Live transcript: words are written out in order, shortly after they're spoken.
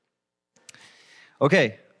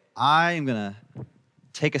Okay, I am going to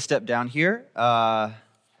take a step down here, and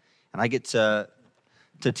I get to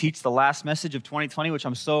teach the last message of 2020, which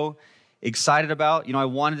I'm so excited about. You know, I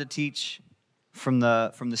wanted to teach from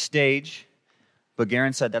the stage, but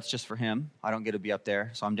Garen said that's just for him. I don't get to be up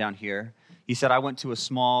there, so I'm down here. He said I went to a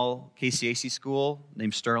small KCAC school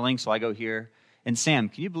named Sterling, so I go here. And Sam,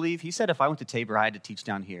 can you believe he said if I went to Tabor, I had to teach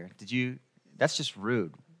down here? Did you? That's just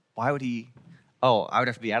rude. Why would he? Oh, I would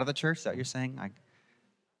have to be out of the church? Is that what you're saying?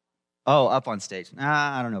 Up on stage.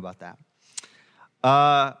 I don't know about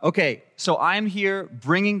that. Okay, so I'm here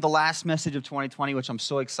bringing the last message of 2020, which I'm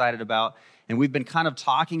so excited about. And we've been kind of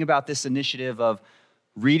talking about this initiative of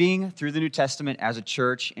reading through the New Testament as a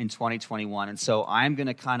church in 2021. And so I'm going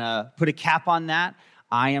to kind of put a cap on that.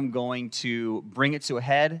 I am going to bring it to a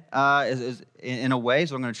head in a way,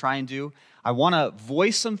 so I'm going to try and do. I want to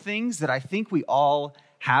voice some things that I think we all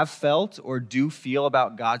have felt or do feel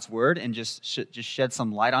about God's word, and just shed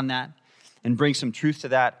some light on that and bring some truth to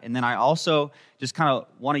that. And then I also just kind of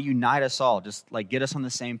want to unite us all, just like get us on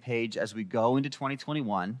the same page as we go into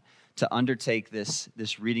 2021 to undertake this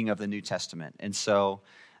reading of the New Testament. And so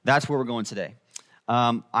that's where we're going today.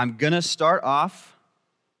 I'm going to start off,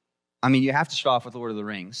 you have to start off with Lord of the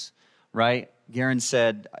Rings, right? Garen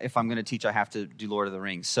said, if I'm going to teach, I have to do Lord of the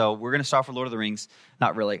Rings. So we're going to start with Lord of the Rings.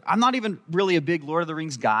 Not really. I'm not even really a big Lord of the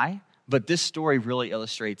Rings guy, but this story really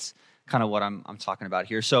illustrates kind of what I'm talking about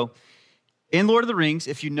here. So in Lord of the Rings,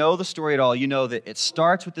 if you know the story at all, you know that it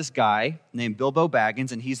starts with this guy named Bilbo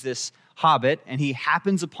Baggins, and he's this hobbit, and he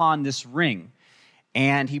happens upon this ring.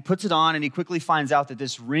 And he puts it on, and he quickly finds out that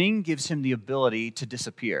this ring gives him the ability to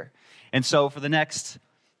disappear. And so for the next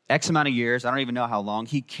X amount of years, I don't even know how long,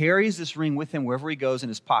 he carries this ring with him wherever he goes in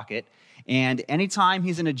his pocket. And anytime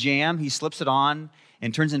he's in a jam, he slips it on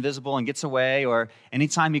and turns invisible and gets away. Or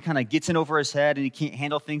anytime he kind of gets in over his head and he can't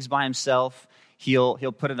handle things by himself, he'll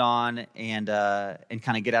put it on and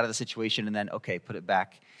kind of get out of the situation and then, okay, put it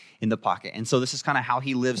back in the pocket. And so this is kind of how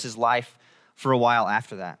he lives his life for a while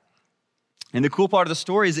after that. And the cool part of the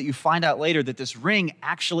story is that you find out later that this ring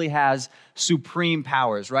actually has supreme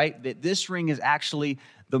powers, right? That this ring is actually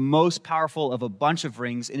the most powerful of a bunch of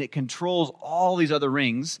rings, and it controls all these other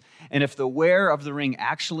rings. And if the wearer of the ring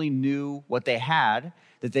actually knew what they had,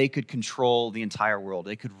 that they could control the entire world.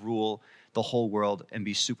 They could rule the whole world and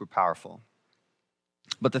be super powerful.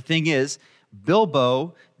 But the thing is,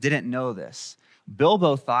 Bilbo didn't know this.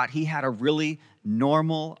 Bilbo thought he had a really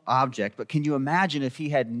normal object, but can you imagine if he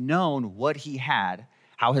had known what he had,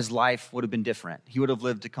 how his life would have been different? He would have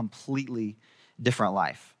lived a completely different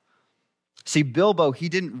life. See, Bilbo, he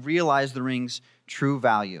didn't realize the ring's true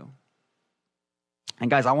value. And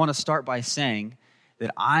guys, I want to start by saying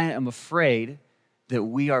that I am afraid that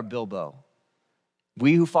we are Bilbo.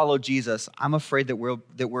 We who follow Jesus, I'm afraid that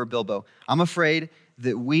we're Bilbo. I'm afraid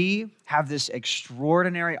that we have this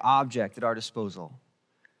extraordinary object at our disposal,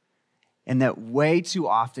 and that way too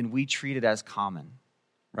often we treat it as common,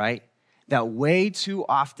 right? That way too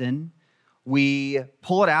often we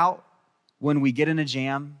pull it out when we get in a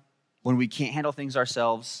jam, when we can't handle things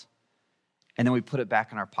ourselves, and then we put it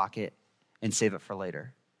back in our pocket and save it for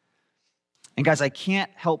later. And guys, I can't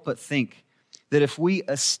help but think that if we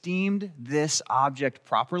esteemed this object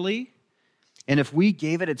properly, and if we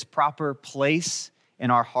gave it its proper place in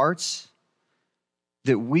our hearts,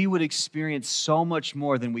 that we would experience so much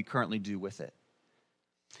more than we currently do with it.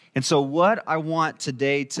 And so what I want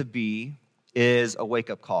today to be is a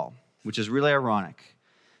wake-up call, which is really ironic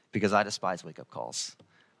because I despise wake-up calls.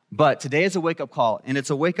 But today is a wake-up call, and it's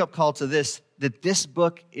a wake-up call to this, that this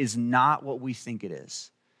book is not what we think it is,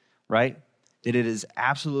 right? That it is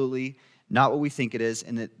absolutely not what we think it is,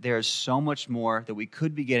 and that there's so much more that we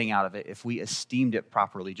could be getting out of it if we esteemed it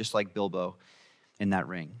properly, just like Bilbo in that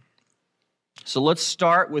ring. So let's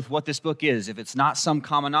start with what this book is. If it's not some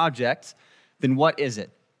common object, then what is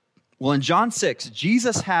it? Well, in John 6,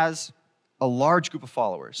 Jesus has a large group of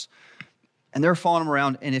followers, and they're following him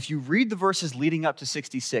around. And if you read the verses leading up to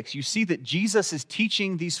 66, you see that Jesus is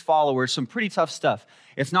teaching these followers some pretty tough stuff.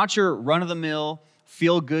 It's not your run-of-the-mill,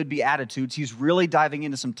 feel-good beatitudes. He's really diving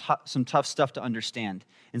into some tough stuff to understand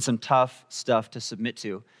and some tough stuff to submit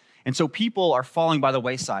to. And so people are falling by the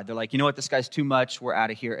wayside. They're like, you know what, this guy's too much, we're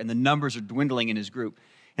out of here. And the numbers are dwindling in his group.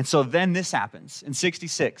 And so then this happens. In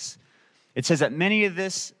 66, it says that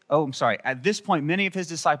at this point, many of his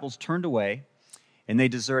disciples turned away and they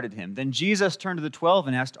deserted him. Then Jesus turned to the 12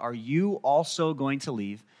 and asked, are you also going to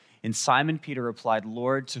leave? And Simon Peter replied,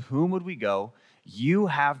 Lord, to whom would we go? You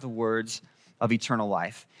have the words of eternal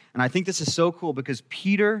life. And I think this is so cool because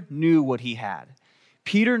Peter knew what he had.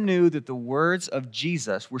 Peter knew that the words of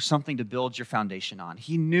Jesus were something to build your foundation on.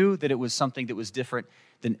 He knew that it was something that was different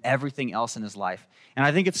than everything else in his life. And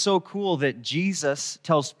I think it's so cool that Jesus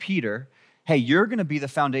tells Peter, hey, you're going to be the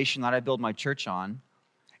foundation that I build my church on.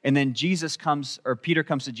 And then Peter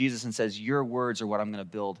comes to Jesus and says, your words are what I'm going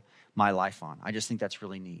to build my life on. I just think that's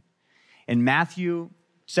really neat. In Matthew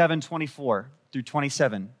 7:24 through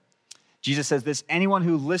 27, Jesus says this, anyone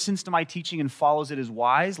who listens to my teaching and follows it is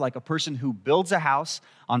wise, like a person who builds a house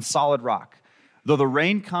on solid rock. Though the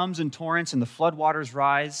rain comes in torrents and the floodwaters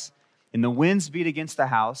rise and the winds beat against the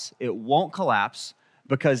house, it won't collapse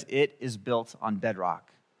because it is built on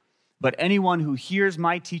bedrock. But anyone who hears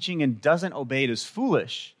my teaching and doesn't obey it is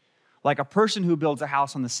foolish, like a person who builds a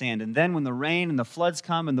house on the sand. And then when the rain and the floods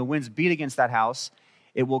come and the winds beat against that house,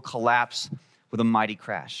 it will collapse with a mighty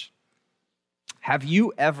crash. Have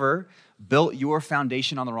you ever built your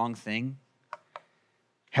foundation on the wrong thing?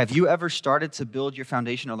 Have you ever started to build your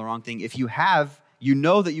foundation on the wrong thing? If you have, you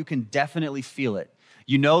know that you can definitely feel it.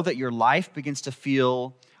 You know that your life begins to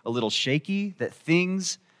feel a little shaky, that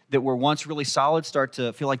things that were once really solid start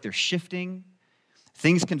to feel like they're shifting.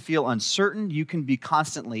 Things can feel uncertain. You can be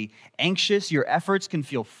constantly anxious. Your efforts can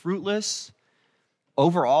feel fruitless.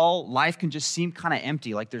 Overall, life can just seem kind of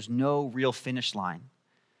empty, like there's no real finish line.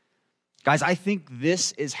 Guys, I think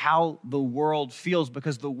this is how the world feels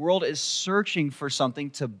because the world is searching for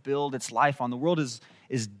something to build its life on. The world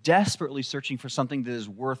is desperately searching for something that is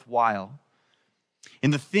worthwhile.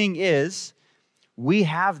 And the thing is, we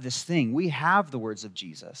have this thing. We have the words of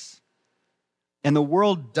Jesus. And the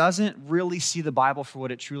world doesn't really see the Bible for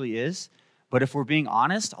what it truly is. But if we're being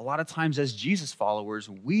honest, a lot of times as Jesus followers,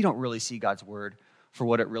 we don't really see God's word for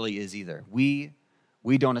what it really is either. We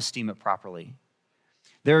don't esteem it properly.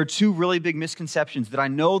 There are two really big misconceptions that I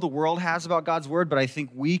know the world has about God's word, but I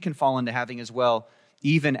think we can fall into having as well,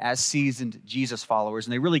 even as seasoned Jesus followers.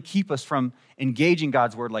 And they really keep us from engaging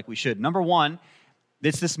God's word like we should. Number one,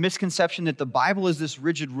 it's this misconception that the Bible is this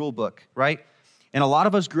rigid rule book, right? And a lot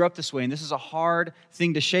of us grew up this way, and this is a hard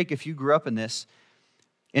thing to shake if you grew up in this.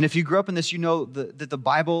 And if you grew up in this, you know that the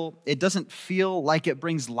Bible, it doesn't feel like it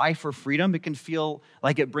brings life or freedom. It can feel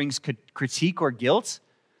like it brings critique or guilt.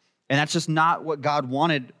 And that's just not what God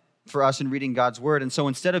wanted for us in reading God's word. And so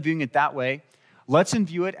instead of viewing it that way, let's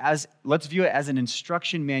view it as an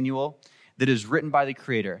instruction manual that is written by the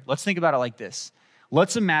Creator. Let's think about it like this.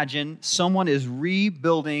 Let's imagine someone is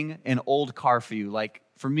rebuilding an old car for you. Like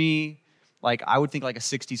for me, like I would think like a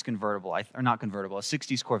 60s convertible, or not convertible, a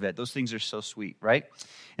 60s Corvette. Those things are so sweet, right?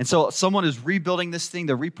 And so someone is rebuilding this thing,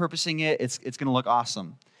 they're repurposing it, it's going to look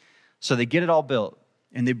awesome. So they get it all built,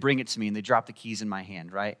 and they bring it to me, and they drop the keys in my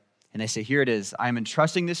hand, right? And they say, here it is. I am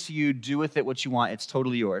entrusting this to you. Do with it what you want. It's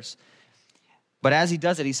totally yours. But as he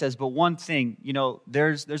does it, he says, but one thing,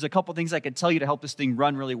 there's a couple things I could tell you to help this thing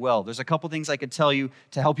run really well. There's a couple things I could tell you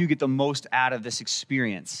to help you get the most out of this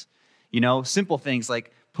experience. Simple things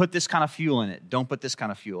like put this kind of fuel in it. Don't put this kind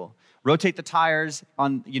of fuel. Rotate the tires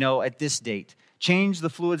on, at this date. Change the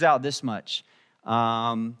fluids out this much.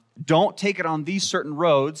 Don't take it on these certain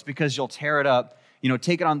roads because you'll tear it up.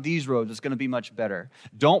 Take it on these roads. It's going to be much better.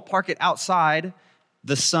 Don't park it outside.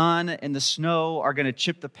 The sun and the snow are going to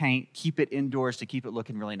chip the paint. Keep it indoors to keep it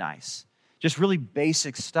looking really nice. Just really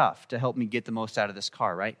basic stuff to help me get the most out of this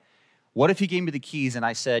car, right? What if he gave me the keys and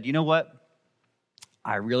I said, you know what?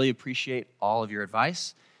 I really appreciate all of your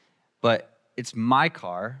advice, but it's my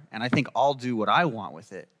car, and I think I'll do what I want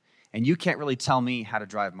with it. And you can't really tell me how to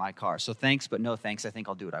drive my car. So thanks, but no thanks. I think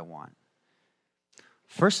I'll do what I want.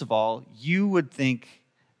 First of all, you would think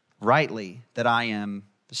rightly that I am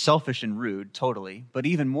selfish and rude, totally, but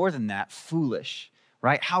even more than that, foolish,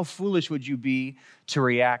 right? How foolish would you be to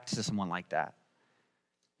react to someone like that?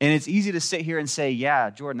 And it's easy to sit here and say, yeah,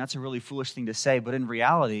 Jordan, that's a really foolish thing to say, but in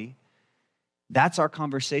reality, that's our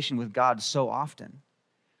conversation with God so often.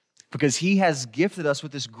 Because he has gifted us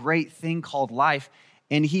with this great thing called life,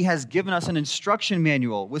 and he has given us an instruction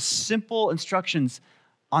manual with simple instructions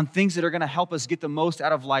on things that are going to help us get the most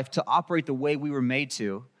out of life to operate the way we were made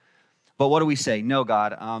to. But what do we say? No,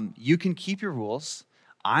 God, you can keep your rules.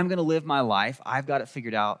 I'm going to live my life. I've got it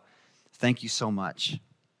figured out. Thank you so much.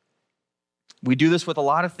 We do this with a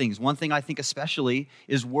lot of things. One thing I think especially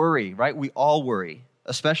is worry, right? We all worry,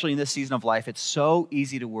 especially in this season of life. It's so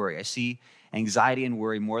easy to worry. I see anxiety and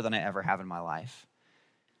worry more than I ever have in my life.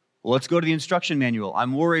 Well, let's go to the instruction manual.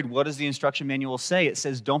 I'm worried. What does the instruction manual say? It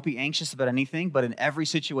says, don't be anxious about anything, but in every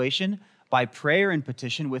situation, by prayer and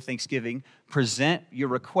petition with thanksgiving, present your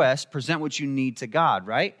request, present what you need to God,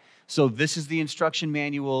 right? So this is the instruction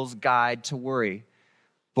manual's guide to worry.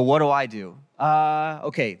 But what do?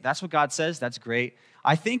 Okay, that's what God says. That's great.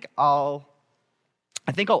 I think I'll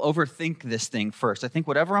I think I'll overthink this thing first. I think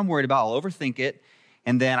whatever I'm worried about, I'll overthink it,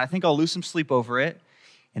 and then I think I'll lose some sleep over it.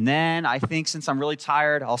 And then I think since I'm really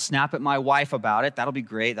tired, I'll snap at my wife about it. That'll be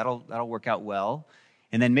great. That'll work out well.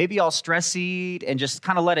 And then maybe I'll stress eat and just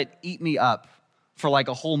kind of let it eat me up for like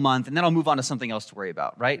a whole month, and then I'll move on to something else to worry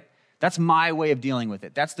about, right? That's my way of dealing with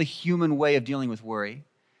it. That's the human way of dealing with worry.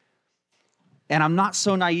 And I'm not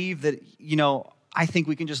so naive that, I think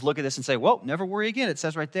we can just look at this and say, well, never worry again. It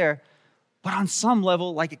says right there. But on some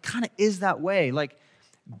level, like it kind of is that way. Like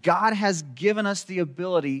God has given us the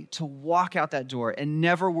ability to walk out that door and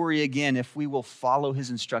never worry again if we will follow his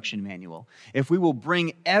instruction manual, if we will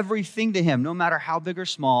bring everything to him, no matter how big or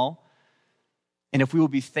small, and if we will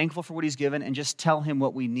be thankful for what he's given and just tell him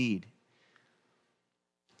what we need.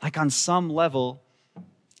 Like on some level,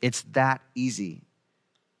 it's that easy.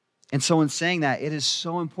 And so in saying that, it is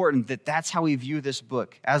so important that that's how we view this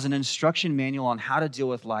book, as an instruction manual on how to deal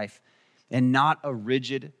with life and not a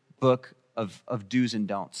rigid book of do's and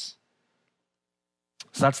don'ts.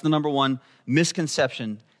 So that's the number one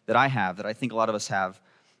misconception that I have, that I think a lot of us have,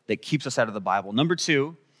 that keeps us out of the Bible. Number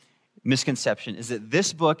two misconception is that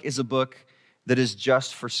this book is a book that is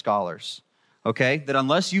just for scholars, okay? That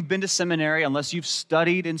unless you've been to seminary, unless you've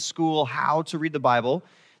studied in school how to read the Bible,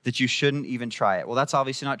 that you shouldn't even try it. Well, that's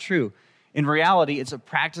obviously not true. In reality, it's a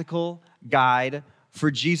practical guide for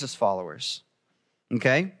Jesus followers,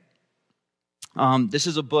 okay? This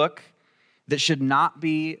is a book that should not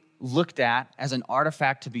be looked at as an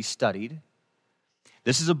artifact to be studied.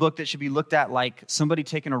 This is a book that should be looked at like somebody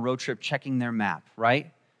taking a road trip, checking their map,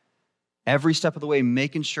 right? Every step of the way,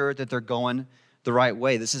 making sure that they're going the right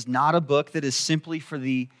way. This is not a book that is simply for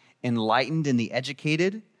the enlightened and the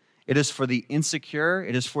educated. It is for the insecure.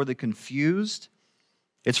 It is for the confused.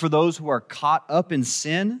 It's for those who are caught up in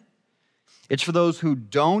sin. It's for those who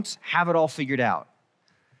don't have it all figured out.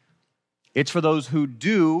 It's for those who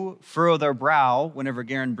do furrow their brow whenever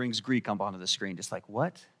Garen brings Greek up onto the screen. Just like,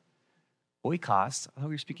 what? Oikos? I thought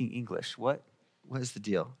we were speaking English. What is the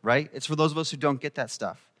deal, right? It's for those of us who don't get that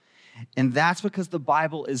stuff. And that's because the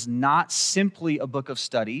Bible is not simply a book of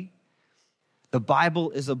study. The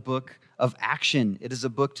Bible is a book of action. It is a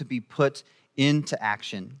book to be put into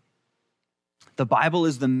action. The Bible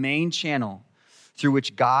is the main channel through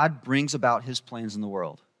which God brings about his plans in the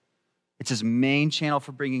world. It's his main channel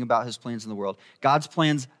for bringing about his plans in the world. God's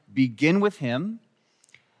plans begin with him.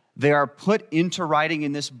 They are put into writing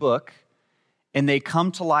in this book, and they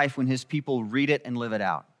come to life when his people read it and live it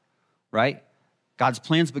out, right? God's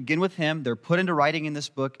plans begin with him. They're put into writing in this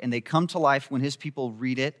book, and they come to life when his people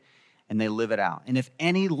read it and they live it out. And if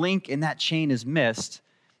any link in that chain is missed,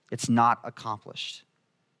 it's not accomplished.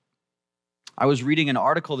 I was reading an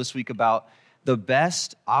article this week about the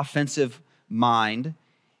best offensive mind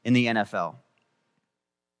in the NFL.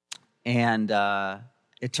 And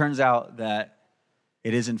it turns out that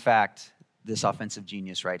it is, in fact, this offensive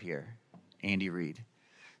genius right here, Andy Reid.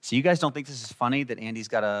 So you guys don't think this is funny that Andy's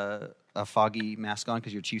got a foggy mask on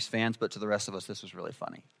because you're Chiefs fans, but to the rest of us, this was really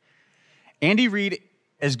funny. Andy Reid,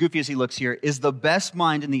 as goofy as he looks here, is the best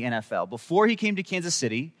mind in the NFL. Before he came to Kansas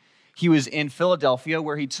City, he was in Philadelphia,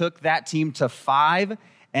 where he took that team to 5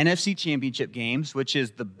 NFC championship games, which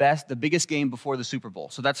is the biggest game before the Super Bowl.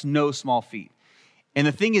 So that's no small feat. And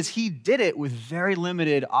the thing is, he did it with very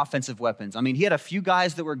limited offensive weapons. I mean, he had a few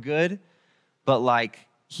guys that were good, but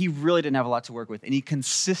he really didn't have a lot to work with, and he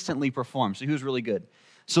consistently performed. So he was really good.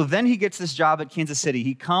 So then he gets this job at Kansas City.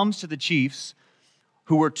 He comes to the Chiefs,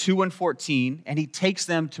 who were 2-14, and he takes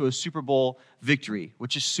them to a Super Bowl victory,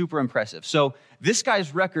 which is super impressive. So this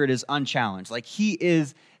guy's record is unchallenged. He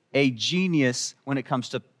is a genius when it comes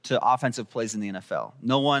to offensive plays in the NFL.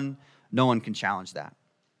 No one can challenge that.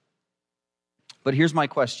 But here's my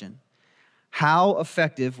question. How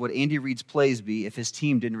effective would Andy Reid's plays be if his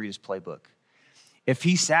team didn't read his playbook? If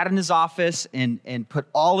he sat in his office and put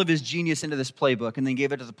all of his genius into this playbook and then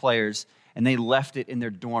gave it to the players and they left it in their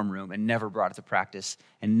dorm room and never brought it to practice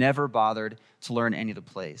and never bothered to learn any of the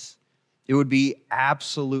plays, it would be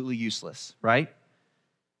absolutely useless, right?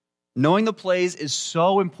 Knowing the plays is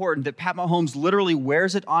so important that Pat Mahomes literally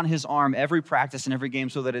wears it on his arm every practice and every game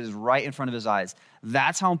so that it is right in front of his eyes.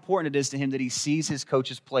 That's how important it is to him that he sees his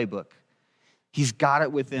coach's playbook. He's got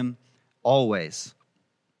it with him always.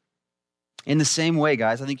 In the same way,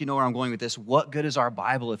 guys, I think you know where I'm going with this. What good is our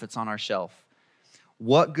Bible if it's on our shelf?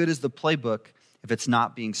 What good is the playbook if it's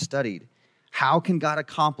not being studied? How can God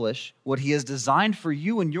accomplish what he has designed for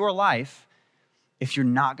you in your life if you're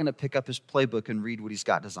not going to pick up his playbook and read what he's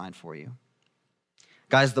got designed for you?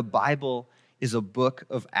 Guys, the Bible is a book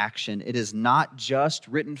of action. It is not just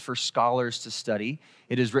written for scholars to study.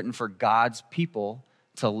 It is written for God's people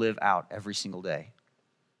to live out every single day.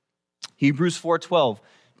 Hebrews 4:12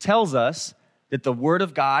 tells us that the Word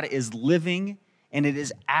of God is living and it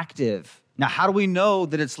is active. Now, how do we know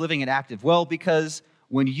that it's living and active? Well, because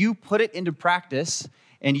when you put it into practice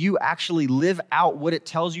and you actually live out what it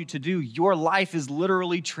tells you to do, your life is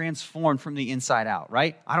literally transformed from the inside out,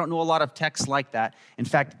 right? I don't know a lot of texts like that. In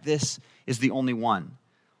fact, this is the only one.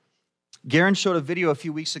 Garen showed a video a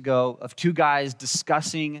few weeks ago of two guys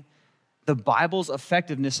discussing the Bible's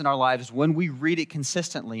effectiveness in our lives when we read it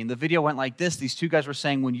consistently. And the video went like this. These two guys were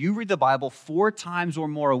saying, when you read the Bible 4 times or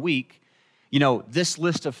more a week, this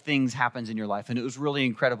list of things happens in your life. And it was really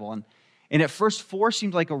incredible. And at first, 4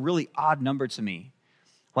 seemed like a really odd number to me.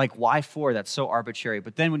 Like, why 4? That's so arbitrary.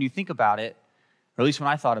 But then when you think about it, or at least when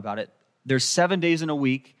I thought about it, there's 7 days in a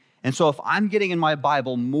week. And so if I'm getting in my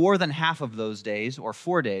Bible more than half of those days, or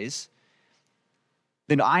 4 days,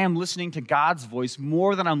 then I am listening to God's voice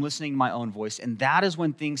more than I'm listening to my own voice. And that is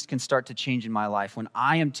when things can start to change in my life, when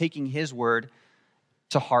I am taking His word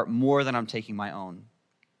to heart more than I'm taking my own.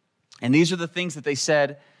 And these are the things that they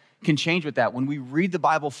said can change with that. When we read the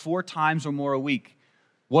Bible 4 times or more a week,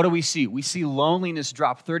 what do we see? We see loneliness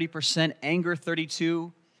drop 30%, anger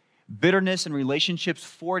 32%, bitterness in relationships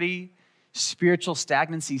 40%, spiritual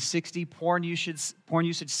stagnancy 60%, porn usage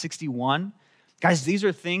 61%. Guys, these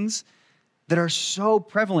are things that are so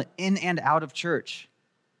prevalent in and out of church.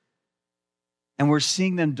 And we're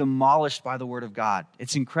seeing them demolished by the Word of God.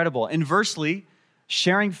 It's incredible. Inversely,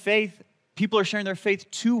 sharing faith, people are sharing their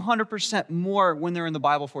faith 200% more when they're in the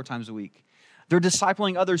Bible 4 times a week. They're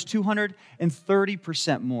discipling others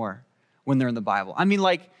 230% more when they're in the Bible. I mean,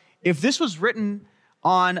 like, if this was written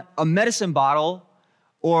on a medicine bottle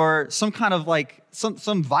or some kind of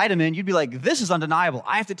some vitamin, you'd be like, this is undeniable.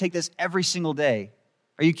 I have to take this every single day.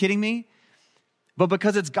 Are you kidding me? But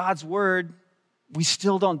because it's God's word, we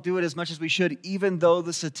still don't do it as much as we should, even though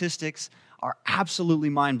the statistics are absolutely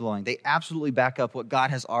mind-blowing. They absolutely back up what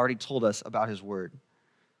God has already told us about His word.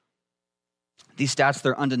 These stats,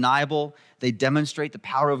 they're undeniable. They demonstrate the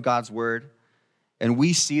power of God's word. And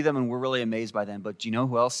we see them and we're really amazed by them. But do you know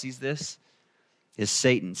who else sees this? Is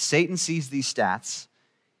Satan. Satan sees these stats.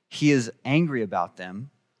 He is angry about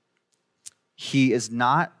them. He is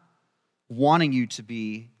not wanting you to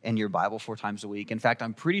be in your Bible 4 times a week. In fact,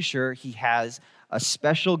 I'm pretty sure he has a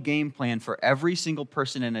special game plan for every single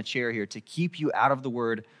person in a chair here to keep you out of the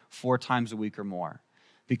word 4 times a week or more.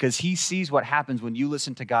 Because he sees what happens when you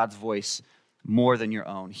listen to God's voice more than your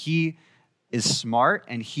own. He is smart,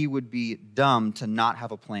 and he would be dumb to not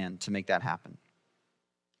have a plan to make that happen.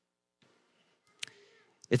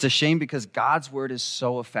 It's a shame because God's word is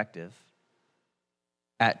so effective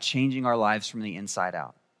at changing our lives from the inside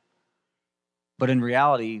out. But in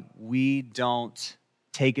reality, we don't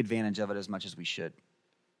take advantage of it as much as we should.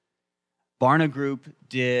 Barna Group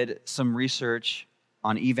did some research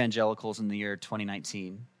on evangelicals in the year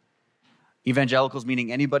 2019. Evangelicals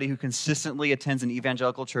meaning anybody who consistently attends an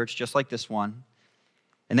evangelical church just like this one.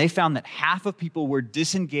 And they found that half of people were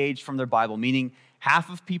disengaged from their Bible, meaning half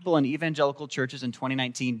of people in evangelical churches in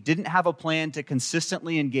 2019 didn't have a plan to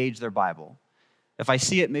consistently engage their Bible. If I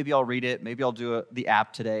see it, maybe I'll read it. Maybe I'll do the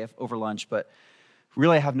app today over lunch, but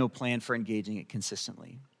really I have no plan for engaging it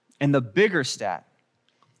consistently. And the bigger stat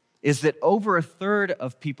is that over a third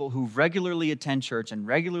of people who regularly attend church and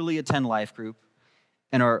regularly attend life group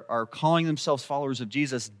and are calling themselves followers of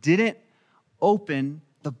Jesus didn't open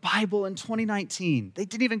the Bible in 2019. They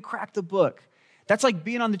didn't even crack the book. That's like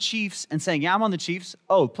being on the Chiefs and saying, yeah, I'm on the Chiefs.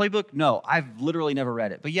 Oh, playbook? No, I've literally never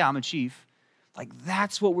read it. But yeah, I'm a Chief. Like,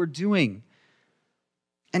 that's what we're doing.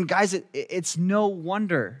 And guys, it's no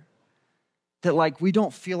wonder that we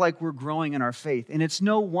don't feel like we're growing in our faith. And it's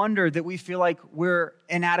no wonder that we feel like we're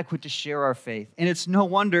inadequate to share our faith. And it's no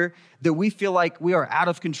wonder that we feel like we are out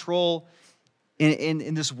of control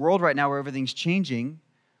in this world right now where everything's changing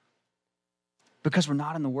because we're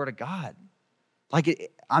not in the Word of God.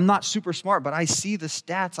 I'm not super smart, but I see the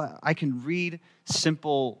stats. I can read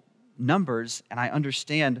simple numbers, and I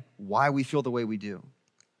understand why we feel the way we do.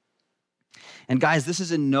 And guys, this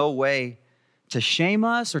is in no way to shame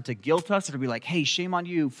us or to guilt us or to be like, hey, shame on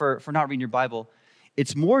you for not reading your Bible.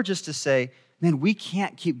 It's more just to say, man, we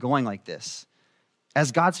can't keep going like this.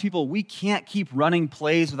 As God's people, we can't keep running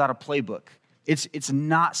plays without a playbook. It's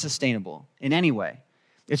not sustainable in any way.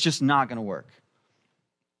 It's just not going to work.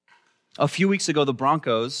 A few weeks ago, the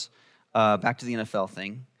Broncos, back to the NFL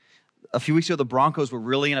thing, a few weeks ago, the Broncos were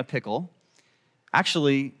really in a pickle.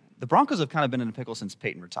 Actually, the Broncos have kind of been in a pickle since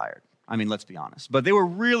Peyton retired. I mean, let's be honest. But they were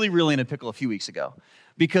really, really in a pickle a few weeks ago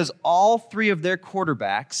because all 3 of their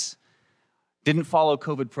quarterbacks didn't follow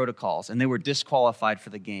COVID protocols, and they were disqualified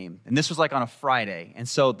for the game. And this was on a Friday. And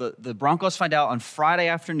so the Broncos find out on Friday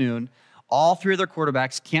afternoon All three of their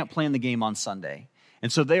quarterbacks can't play in the game on Sunday.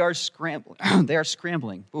 And so they are scrambling. They're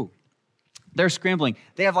scrambling.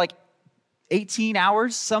 They have like 18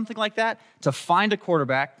 hours, something like that, to find a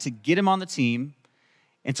quarterback, to get him on the team,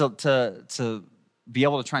 and to be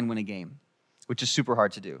able to try and win a game, which is super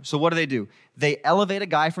hard to do. So what do? They elevate a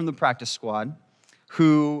guy from the practice squad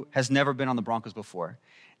who has never been on the Broncos before.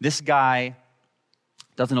 This guy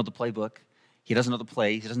doesn't know the playbook. He doesn't know the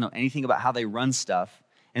plays. He doesn't know anything about how they run stuff.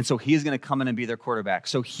 And so he's going to come in and be their quarterback.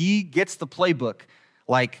 So he gets the playbook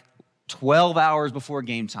like 12 hours before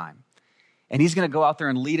game time. And he's going to go out there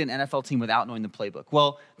and lead an NFL team without knowing the playbook.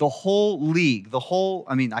 Well, the whole league,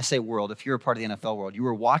 I say world, if you're a part of the NFL world, you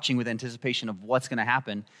were watching with anticipation of what's going to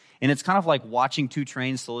happen. And it's kind of like watching two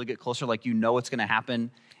trains slowly get closer, like you know what's going to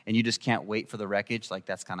happen, and you just can't wait for the wreckage. Like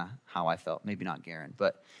that's kind of how I felt. Maybe not Garen,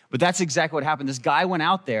 but that's exactly what happened. This guy went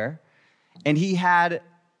out there, and he had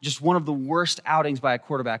just one of the worst outings by a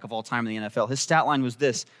quarterback of all time in the NFL. His stat line was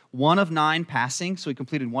this: 1 of 9 passing, so he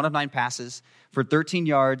completed 1 of 9 passes for 13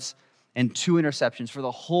 yards and 2 interceptions for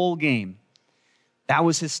the whole game. That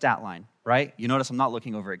was his stat line, right? You notice I'm not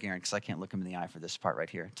looking over at Garen because I can't look him in the eye for this part right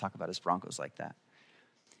here. Talk about his Broncos like that.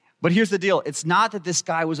 But here's the deal. It's not that this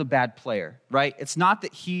guy was a bad player, right? It's not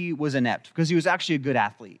that he was inept, because he was actually a good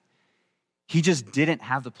athlete. He just didn't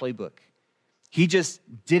have the playbook. He just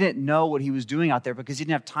didn't know what he was doing out there because he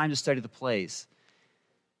didn't have time to study the plays.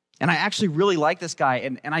 And I actually really like this guy,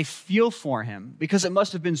 and I feel for him because it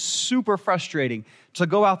must have been super frustrating to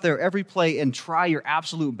go out there every play and try your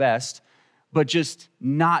absolute best, but just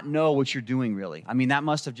not know what you're doing really. I mean, that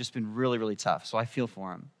must have just been really, really tough. So I feel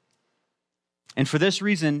for him. And for this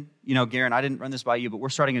reason, Garen, I didn't run this by you, but we're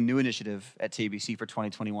starting a new initiative at TABC for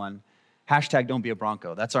 2021. #Don't be a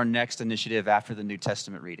Bronco. That's our next initiative after the New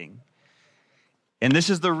Testament reading. And this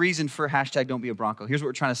is the reason for #Don't be a Bronco. Here's what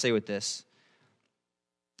we're trying to say with this.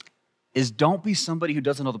 Is don't be somebody who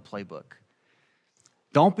doesn't know the playbook.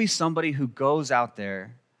 Don't be somebody who goes out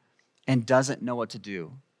there and doesn't know what to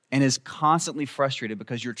do and is constantly frustrated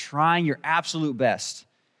because you're trying your absolute best,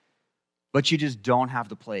 but you just don't have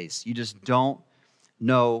the plays. You just don't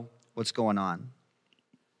know what's going on.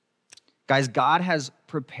 Guys, God has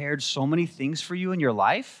prepared so many things for you in your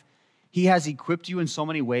life. He has equipped you in so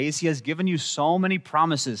many ways. He has given you so many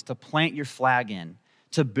promises to plant your flag in,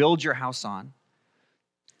 to build your house on.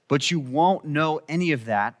 But you won't know any of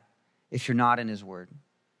that if you're not in His Word.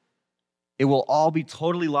 It will all be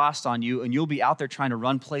totally lost on you, and you'll be out there trying to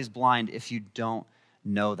run plays blind if you don't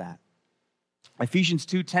know that. Ephesians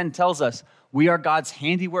 2:10 tells us we are God's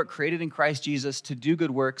handiwork created in Christ Jesus to do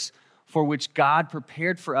good works for which God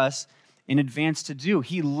prepared for us in advance to do.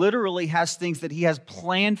 He literally has things that He has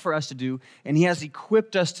planned for us to do, and He has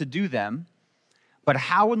equipped us to do them. But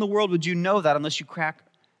how in the world would you know that unless you crack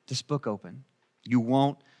this book open? You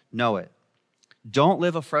won't know it. Don't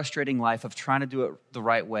live a frustrating life of trying to do it the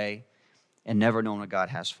right way and never knowing what God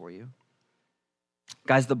has for you.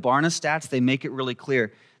 Guys, the Barna stats, they make it really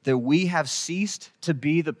clear that we have ceased to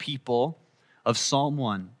be the people of Psalm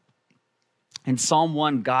 1. In Psalm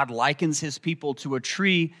 1, God likens His people to a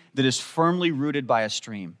tree that is firmly rooted by a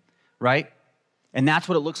stream, right? And that's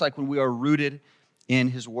what it looks like when we are rooted in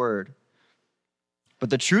His Word. But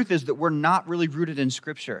the truth is that we're not really rooted in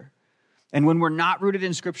Scripture. And when we're not rooted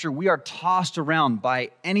in Scripture, we are tossed around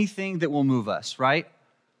by anything that will move us, right?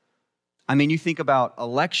 I mean, you think about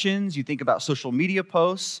elections, you think about social media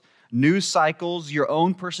posts, news cycles, your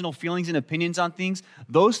own personal feelings and opinions on things.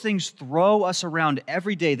 Those things throw us around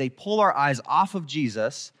every day. They pull our eyes off of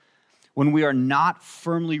Jesus when we are not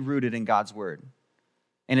firmly rooted in God's Word.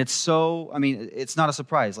 And it's not a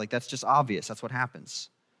surprise. Like, that's just obvious. That's what happens.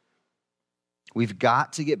 We've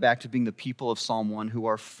got to get back to being the people of Psalm 1 who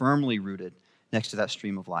are firmly rooted next to that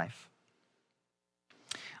stream of life.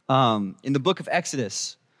 In the book of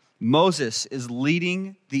Exodus, Moses is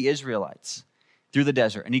leading the Israelites through the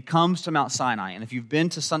desert, and he comes to Mount Sinai. And if you've been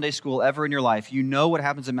to Sunday school ever in your life, you know what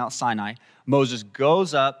happens at Mount Sinai. Moses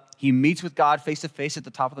goes up, he meets with God face to face at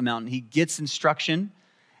the top of the mountain, he gets instruction,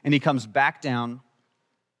 and he comes back down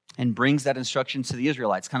and brings that instruction to the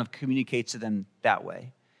Israelites, kind of communicates to them that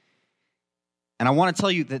way. And I want to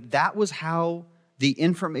tell you that that was how the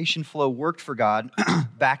information flow worked for God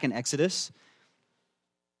back in Exodus.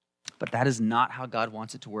 But that is not how God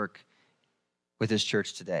wants it to work with His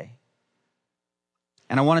church today.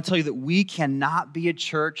 And I want to tell you that we cannot be a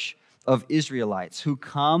church of Israelites who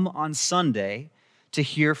come on Sunday to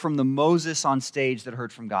hear from the Moses on stage that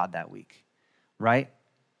heard from God that week, right?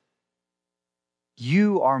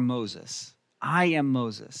 You are Moses. I am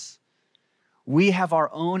Moses. We have our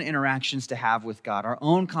own interactions to have with God, our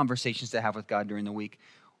own conversations to have with God during the week.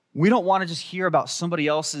 We don't want to just hear about somebody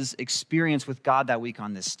else's experience with God that week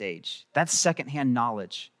on this stage. That's secondhand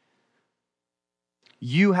knowledge.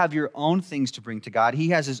 You have your own things to bring to God. He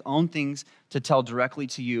has his own things to tell directly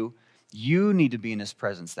to you. You need to be in his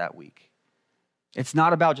presence that week. It's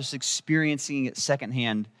not about just experiencing it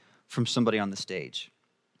secondhand from somebody on the stage.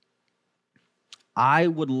 I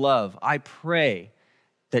pray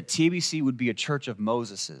that TABC would be a church of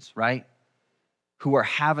Moseses, right? Who are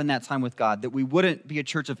having that time with God, that we wouldn't be a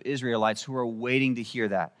church of Israelites who are waiting to hear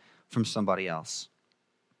that from somebody else.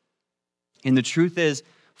 And the truth is,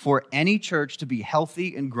 for any church to be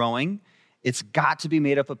healthy and growing, it's got to be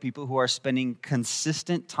made up of people who are spending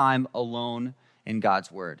consistent time alone in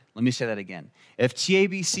God's word. Let me say that again. If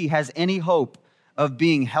TABC has any hope of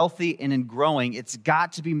being healthy and in growing, it's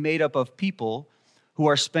got to be made up of people who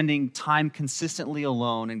are spending time consistently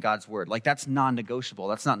alone in God's word. Like, that's non-negotiable.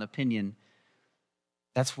 That's not an opinion.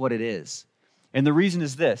 That's what it is. And the reason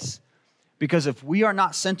is this, because if we are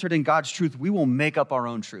not centered in God's truth, we will make up our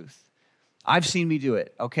own truth. I've seen me do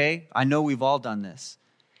it, okay? I know we've all done this.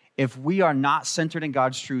 If we are not centered in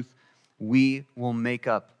God's truth, we will make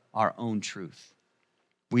up our own truth.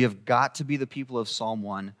 We have got to be the people of Psalm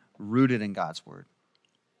 1, rooted in God's word.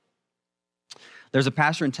 There's a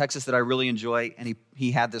pastor in Texas that I really enjoy, and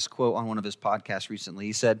he had this quote on one of his podcasts recently.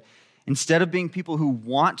 He said, instead of being people who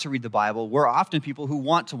want to read the Bible, we're often people who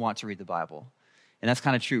want to read the Bible. And that's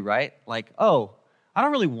kind of true, right? Like, oh, I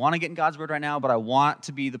don't really want to get in God's word right now, but I want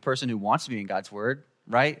to be the person who wants to be in God's word,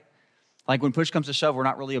 right? Like when push comes to shove, we're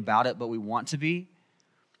not really about it, but we want to be.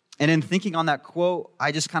 And in thinking on that quote,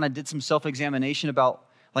 I just kind of did some self-examination about,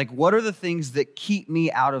 like, what are the things that keep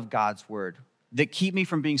me out of God's word, that keep me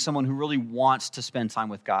from being someone who really wants to spend time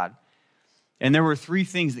with God? And there were three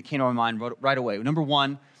things that came to my mind right away. Number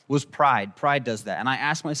one was pride. Pride does that. And I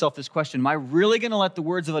asked myself this question: am I really going to let the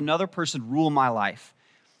words of another person rule my life?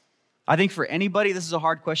 I think for anybody, this is a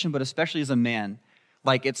hard question, but especially as a man,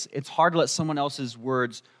 like it's hard to let someone else's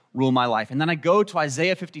words rule my life. And then I go to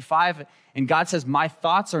Isaiah 55, and God says, my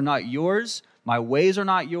thoughts are not yours, my ways are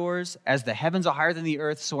not yours. As the heavens are higher than the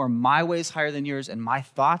earth, so are my ways higher than yours, and my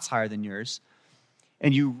thoughts higher than yours.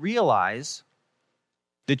 And you realize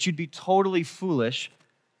that you'd be totally foolish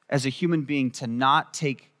as a human being to not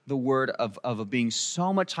take the word of a being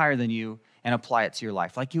so much higher than you and apply it to your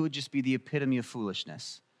life. Like, it would just be the epitome of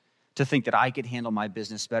foolishness to think that I could handle my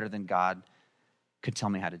business better than God could tell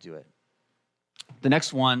me how to do it. The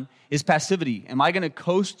next one is passivity. Am I going to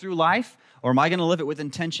coast through life, or am I going to live it with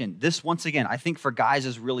intention? This, once again, I think for guys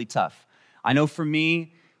is really tough. I know for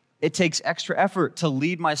me, it takes extra effort to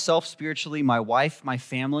lead myself spiritually, my wife, my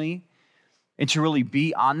family, and to really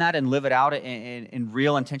be on that and live it out in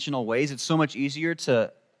real intentional ways. It's so much easier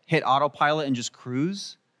to hit autopilot and just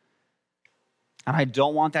cruise. And I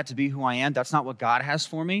don't want that to be who I am. That's not what God has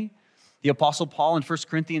for me. The Apostle Paul in 1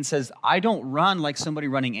 Corinthians says, I don't run like somebody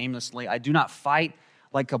running aimlessly. I do not fight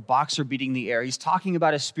like a boxer beating the air. He's talking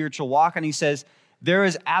about his spiritual walk, and he says, there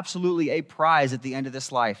is absolutely a prize at the end of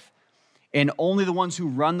this life, and only the ones who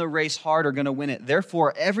run the race hard are going to win it.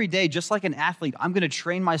 Therefore, every day, just like an athlete, I'm going to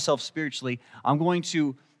train myself spiritually. I'm going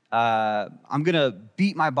to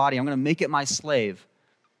beat my body. I'm going to make it my slave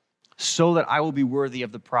so that I will be worthy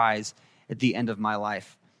of the prize at the end of my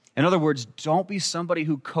life. In other words, don't be somebody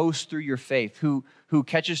who coasts through your faith, who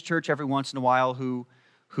catches church every once in a while,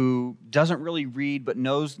 who doesn't really read but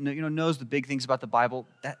knows the big things about the Bible.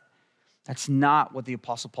 That's not what the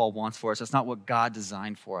Apostle Paul wants for us. That's not what God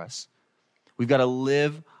designed for us. We've got to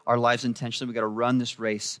live our lives intentionally. We've got to run this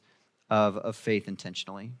race of faith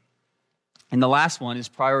intentionally. And the last one is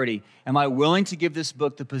priority. Am I willing to give this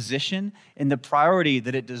book the position and the priority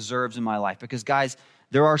that it deserves in my life? Because, guys,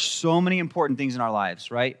 there are so many important things in our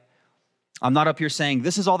lives, right? I'm not up here saying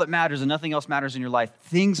this is all that matters and nothing else matters in your life.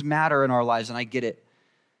 Things matter in our lives, and I get it.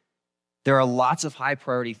 There are lots of high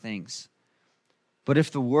priority things. But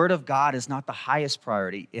if the Word of God is not the highest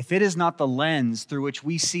priority, if it is not the lens through which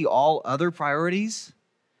we see all other priorities,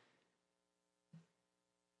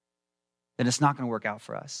 then it's not going to work out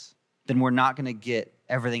for us. Then we're not going to get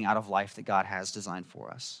everything out of life that God has designed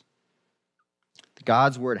for us.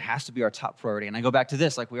 God's word has to be our top priority. And I go back to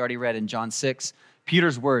this, like we already read in John 6,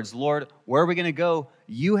 Peter's words, Lord, where are we going to go?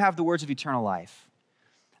 You have the words of eternal life.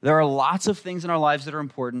 There are lots of things in our lives that are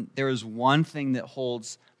important. There is one thing that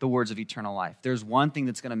holds the words of eternal life. There's one thing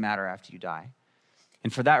that's going to matter after you die.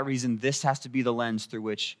 And for that reason, this has to be the lens through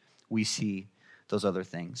which we see those other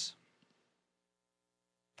things.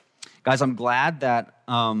 Guys, I'm glad that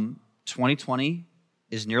 2020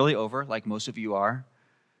 is nearly over, like most of you are.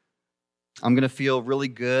 I'm going to feel really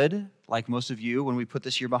good, like most of you, when we put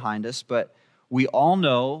this year behind us. But we all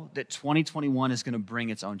know that 2021 is going to bring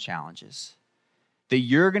its own challenges, that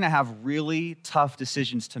you're going to have really tough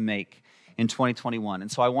decisions to make in 2021. And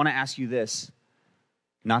so I want to ask you this,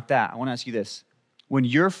 not that. I want to ask you this. When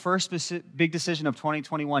your first big decision of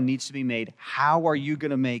 2021 needs to be made, how are you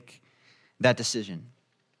going to make that decision?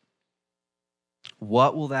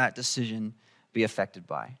 What will that decision be affected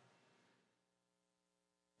by?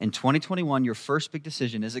 In 2021, your first big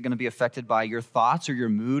decision, is it going to be affected by your thoughts or your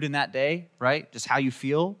mood in that day, right? Just how you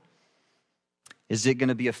feel? Is it going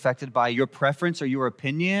to be affected by your preference or your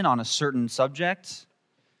opinion on a certain subject?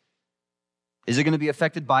 Is it going to be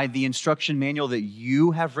affected by the instruction manual that you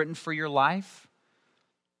have written for your life?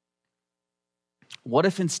 What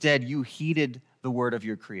if instead you heeded the word of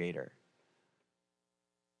your Creator?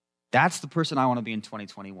 That's the person I want to be in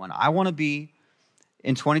 2021. I want to be,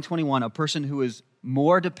 in 2021, a person who is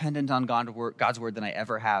more dependent on God's word than I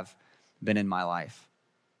ever have been in my life.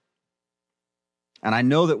 And I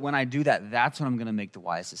know that when I do that, that's when I'm going to make the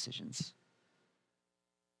wise decisions.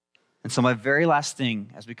 And so my very last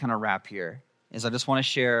thing, as we kind of wrap here, is I just want to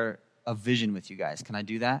share a vision with you guys. Can I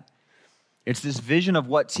do that? It's this vision of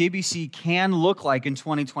what TBC can look like in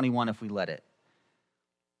 2021 if we let it.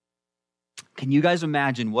 Can you guys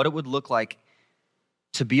imagine what it would look like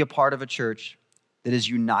to be a part of a church that is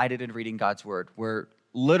united in reading God's word, where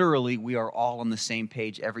literally we are all on the same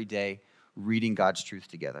page every day reading God's truth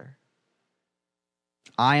together?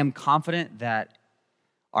 I am confident that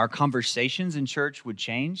our conversations in church would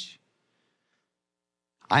change.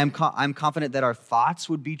 I'm confident that our thoughts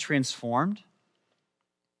would be transformed.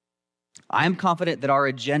 I am confident that our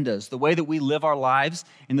agendas, the way that we live our lives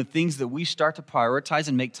and the things that we start to prioritize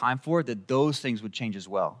and make time for, that those things would change as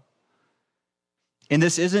well. And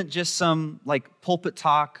this isn't just some like pulpit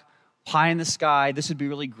talk, pie in the sky, this would be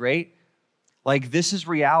really great. Like this is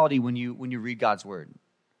reality when you read God's word.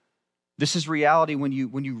 This is reality when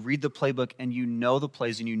you read the playbook and you know the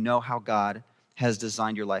plays and you know how God has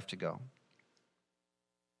designed your life to go.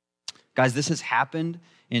 Guys, this has happened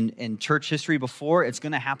in church history before. It's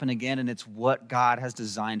going to happen again, and it's what God has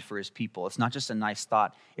designed for his people. It's not just a nice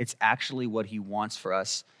thought. It's actually what he wants for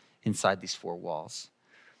us inside these four walls.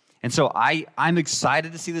 And so I'm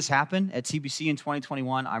excited to see this happen at TBC in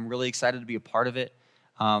 2021. I'm really excited to be a part of it.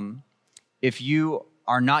 If you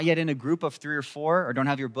are not yet in a group of 3 or 4 or don't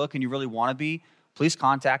have your book and you really want to be, please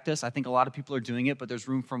contact us. I think a lot of people are doing it, but there's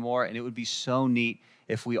room for more, and it would be so neat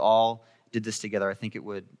if we all did this together.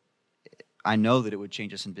 I know that it would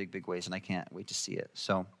change us in big, big ways, and I can't wait to see it.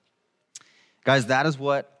 So, guys, that is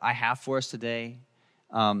what I have for us today.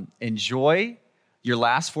 Enjoy your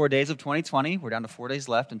last 4 days of 2020. We're down to 4 days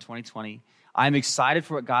left in 2020. I'm excited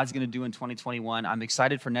for what God's going to do in 2021. I'm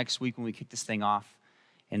excited for next week when we kick this thing off.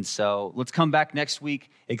 And so let's come back next week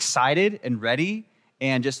excited and ready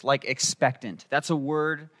and just like expectant. That's a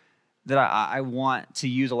word that I want to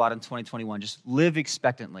use a lot in 2021. Just live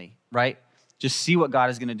expectantly, right? Just see what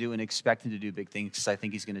God is going to do and expect him to do big things, because I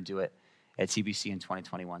think he's going to do it at TBC in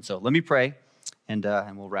 2021. So let me pray, and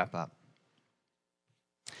we'll wrap up.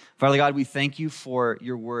 Father God, we thank you for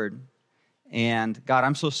your word. And God,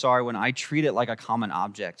 I'm so sorry when I treat it like a common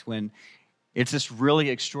object, when it's this really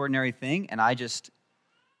extraordinary thing, and I just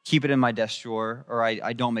keep it in my desk drawer, or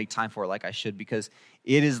I don't make time for it like I should, because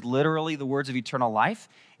it is literally the words of eternal life.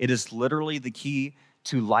 It is literally the key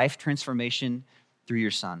to life transformation through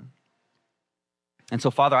your Son. And so,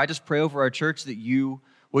 Father, I just pray over our church that you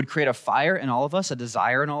would create a fire in all of us, a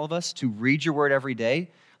desire in all of us to read your word every day.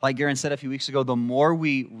 Like Garen said a few weeks ago, the more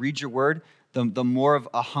we read your word, the more of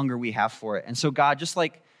a hunger we have for it. And so, God, just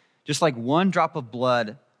like one drop of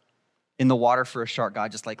blood in the water for a shark,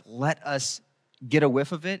 God, just like let us get a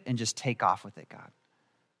whiff of it and just take off with it, God.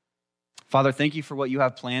 Father, thank you for what you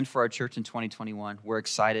have planned for our church in 2021. We're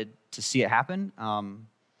excited to see it happen.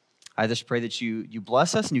 I just pray that you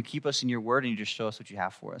bless us and you keep us in your word and you just show us what you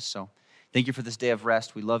have for us. So thank you for this day of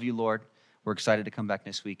rest. We love you, Lord. We're excited to come back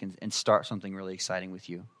next week and start something really exciting with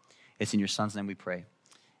you. It's in your Son's name we pray.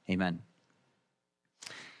 Amen.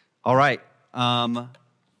 All right.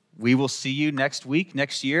 We will see you next week,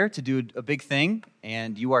 next year, to do a big thing,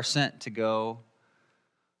 and you are sent to go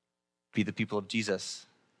be the people of Jesus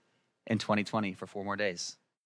in 2020 for 4 more days.